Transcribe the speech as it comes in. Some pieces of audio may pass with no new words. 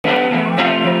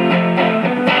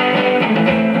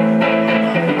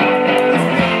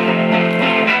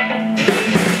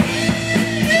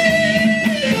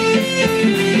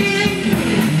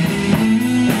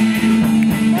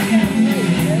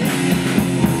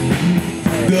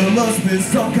There must be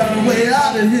some kind of way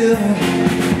out of here.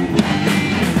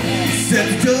 Set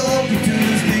the joke to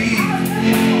his feet.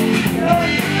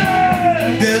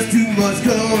 There's too much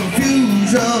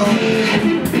confusion.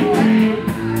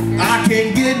 I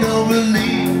can't get no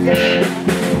relief.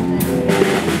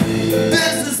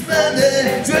 This is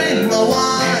splendid, drink my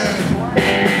wine.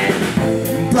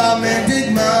 Pop man, dig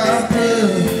my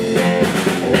blood.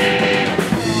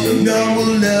 Number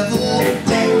level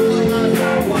only.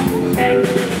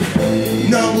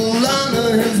 Number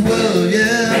honor his will, yeah.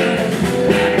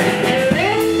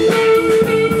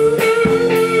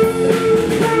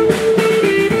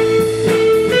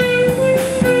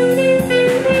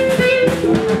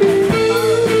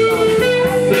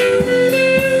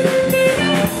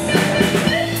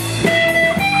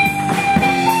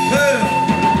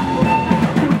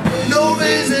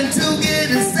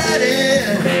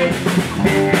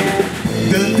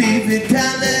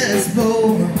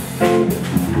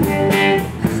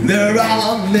 There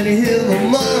are many here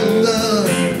among us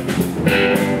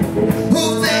who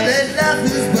think that life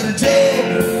is but a joke.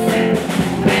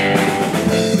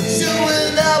 But you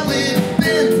and I, we've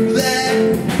been through that,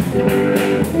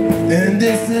 and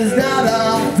this is not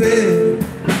our fate.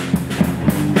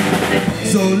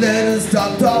 So let us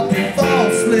stop talking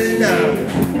falsely now.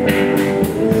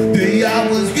 The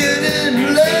hour's getting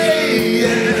late,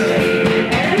 yeah.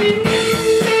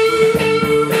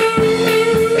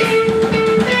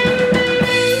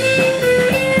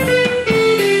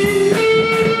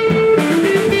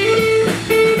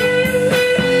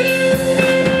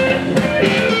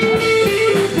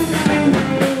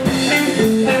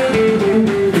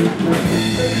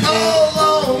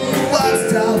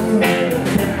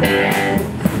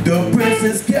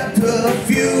 Kept a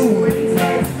few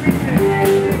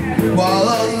while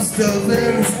other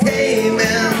servants came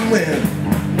and went.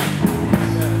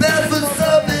 Barefoot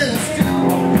servants too.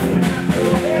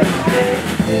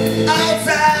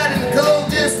 Outside in cold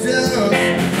distance,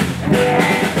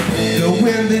 the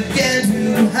wind began to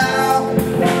howl.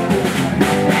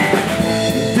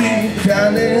 The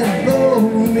kind of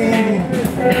blew me.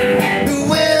 The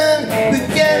wind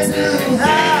began to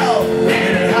howl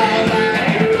and howl like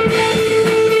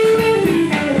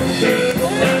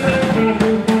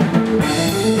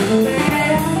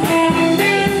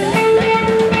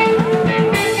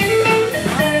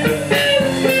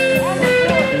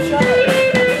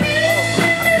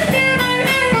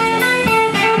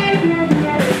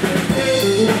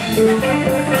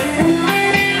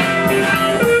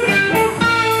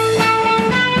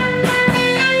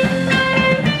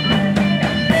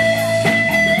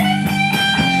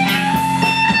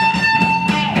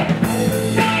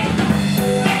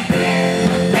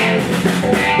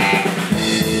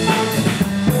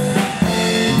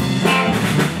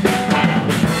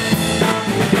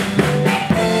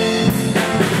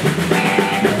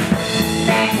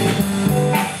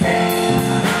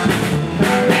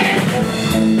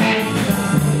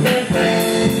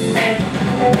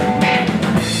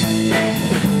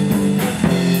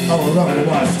along the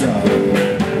Watchtower.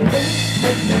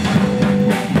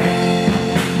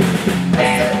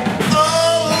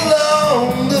 All along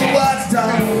the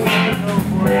Watchtower.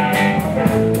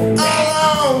 All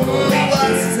along the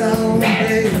Watchtower,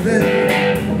 baby.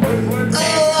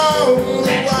 All along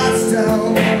the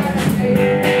Watchtower.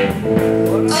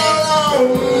 All along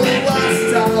the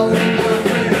Watchtower.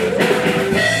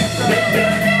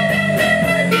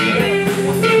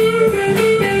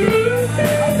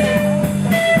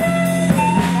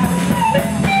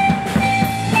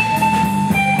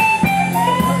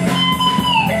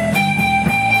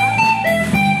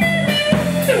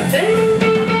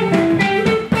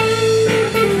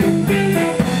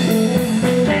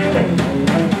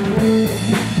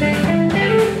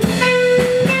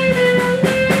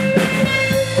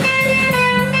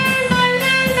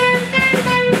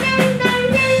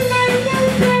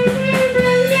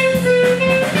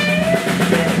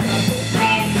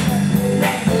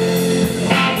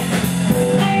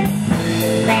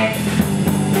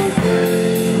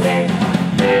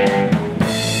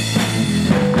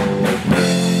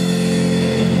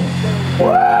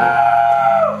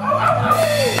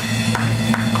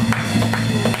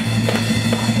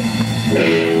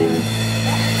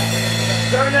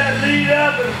 Turn that lead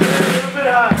up and a little bit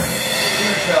higher.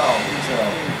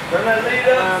 Turn that lead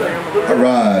up. All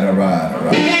right, all right, all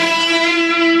right.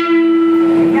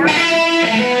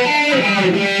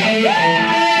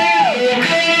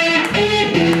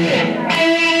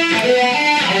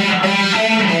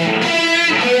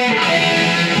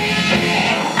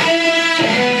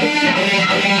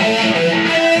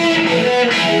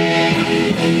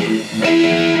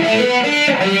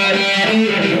 Yeah.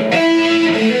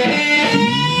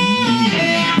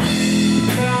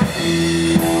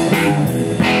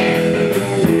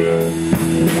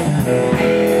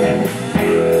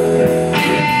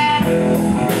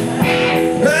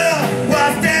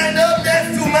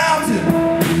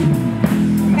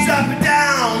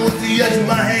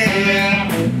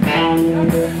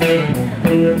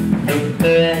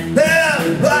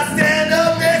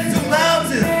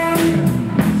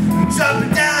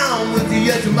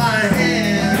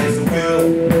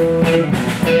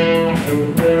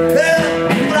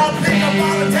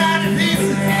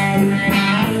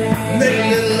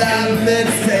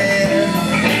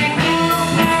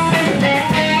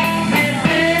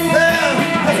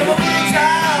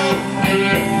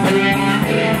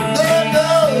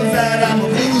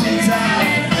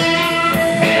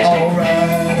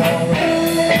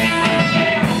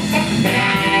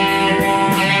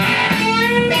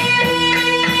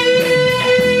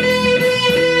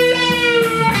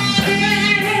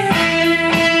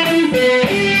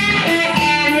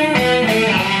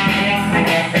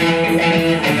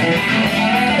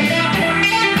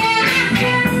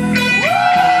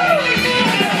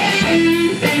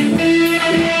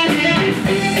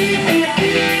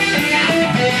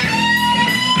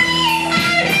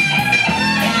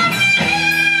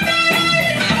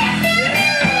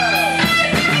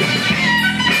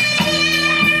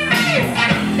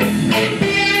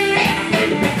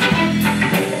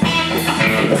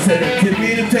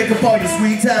 Take up all your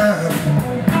sweet time,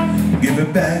 give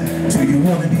it back to you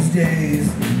one of these days.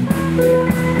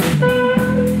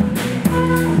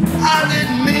 I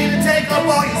didn't mean to take up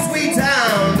all your sweet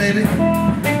time, baby.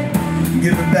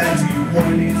 Give it back to you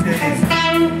one of these days.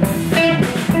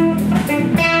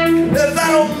 If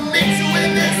I don't meet you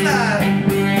in this life,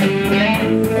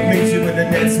 I'll meet you in the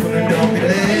next one, and don't be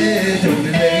late, don't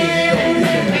be late, don't be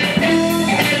late.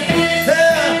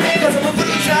 Yeah, 'cause I'm a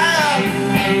good child.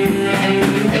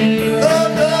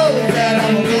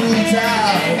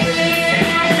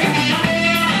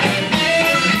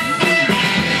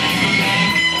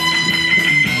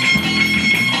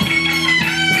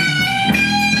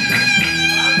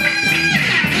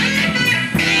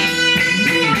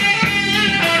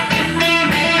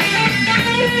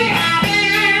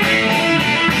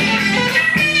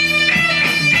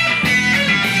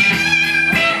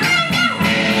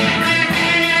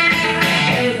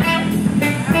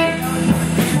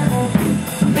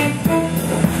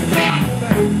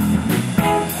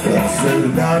 The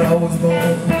night I was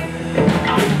born,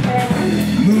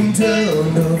 moon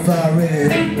turned the fire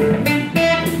red.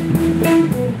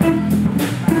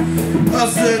 I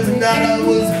said the night I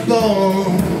was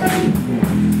born,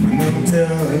 moon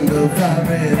turned the fire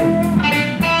red.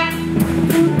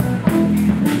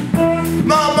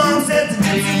 My mom said the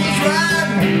gypsy was right,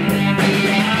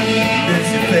 then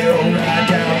she fell right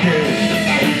down dead.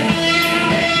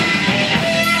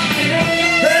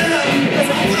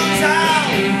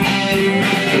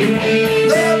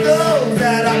 Lord knows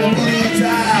that I'm a good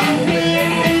child.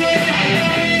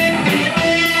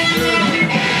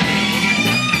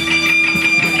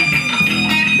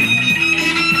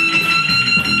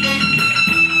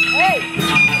 Hey!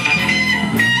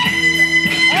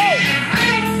 Hey!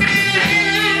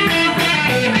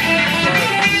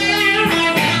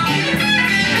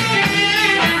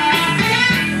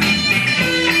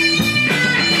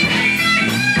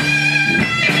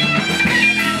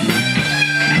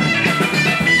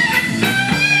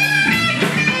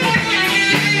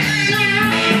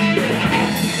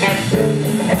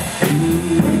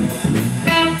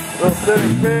 Little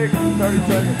city pig, 30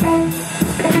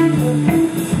 seconds.